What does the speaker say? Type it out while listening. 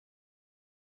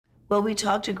Well, we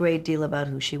talked a great deal about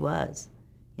who she was,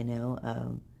 you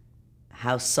know,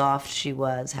 how soft she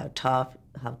was, how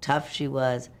tough she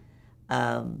was,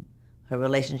 her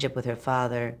relationship with her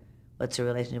father, what's her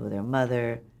relationship with her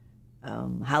mother,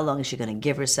 how long is she going to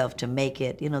give herself to make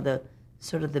it, you know, the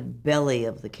sort of the belly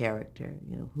of the character,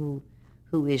 you know,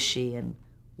 who is she and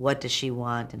what does she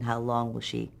want and how long will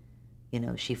she, you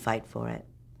know, she fight for it.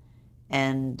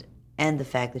 And the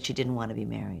fact that she didn't want to be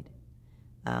married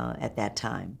at that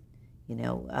time, you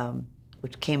know,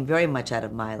 which came very much out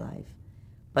of my life.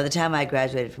 By the time I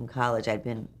graduated from college, I'd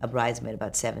been a bridesmaid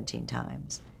about 17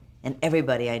 times, and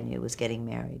everybody I knew was getting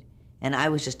married. And I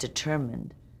was just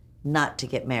determined not to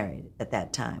get married at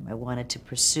that time. I wanted to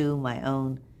pursue my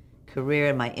own career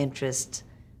and my interests.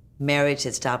 Marriage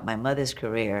had stopped my mother's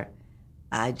career.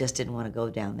 I just didn't want to go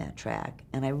down that track.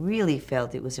 And I really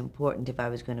felt it was important, if I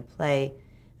was going to play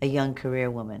a young career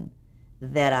woman,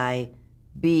 that I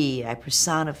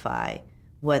personify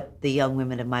what the young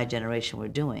women of my generation were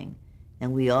doing.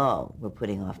 And we all were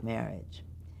putting off marriage.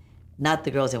 Not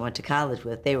the girls I went to college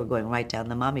with, they were going right down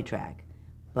the mommy track,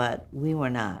 but we were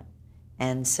not.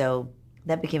 And so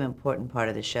that became an important part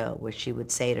of the show, where she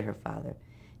would say to her father,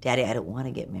 "Daddy, I don't want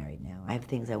to get married now. I have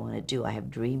things I want to do. I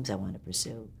have dreams I want to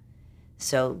pursue."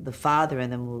 So the father in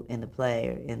the play,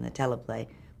 or in the teleplay,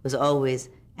 was always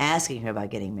asking her about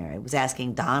getting married, was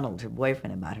asking Donald, her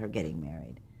boyfriend, about her getting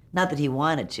married. Not that he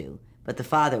wanted to, but the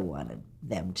father wanted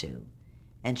them to.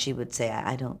 And she would say,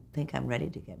 I don't think I'm ready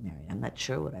to get married. I'm not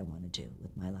sure what I want to do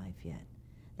with my life yet.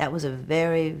 That was a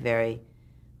very, very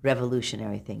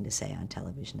revolutionary thing to say on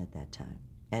television at that time.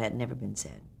 It had never been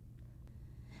said.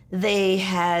 They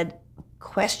had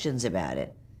questions about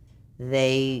it.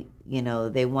 They, you know,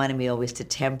 they wanted me always to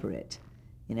temper it,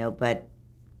 you know, but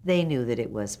they knew that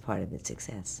it was part of its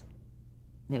success.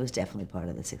 It was definitely part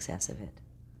of the success of it.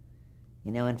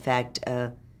 You know, in fact,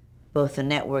 both the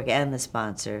network and the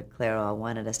sponsor, Clairol,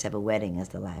 wanted us to have a wedding as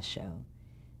the last show,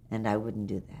 and I wouldn't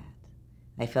do that.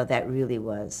 I felt that really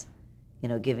was, you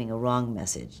know, giving a wrong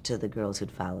message to the girls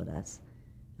who'd followed us.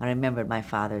 I remembered my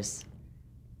father's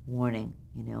warning,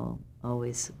 you know,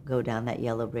 always go down that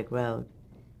yellow brick road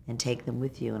and take them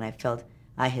with you, and I felt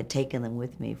I had taken them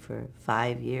with me for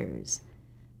 5 years,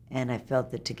 and I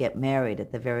felt that to get married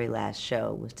at the very last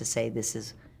show was to say this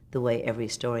is the way every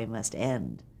story must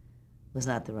end, was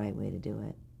not the right way to do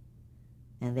it.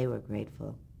 And they were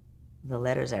grateful. The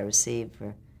letters I received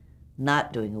for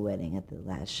not doing a wedding at the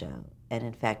last show, and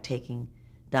in fact taking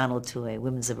Donald to a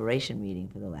women's liberation meeting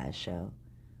for the last show,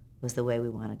 was the way we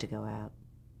wanted to go out.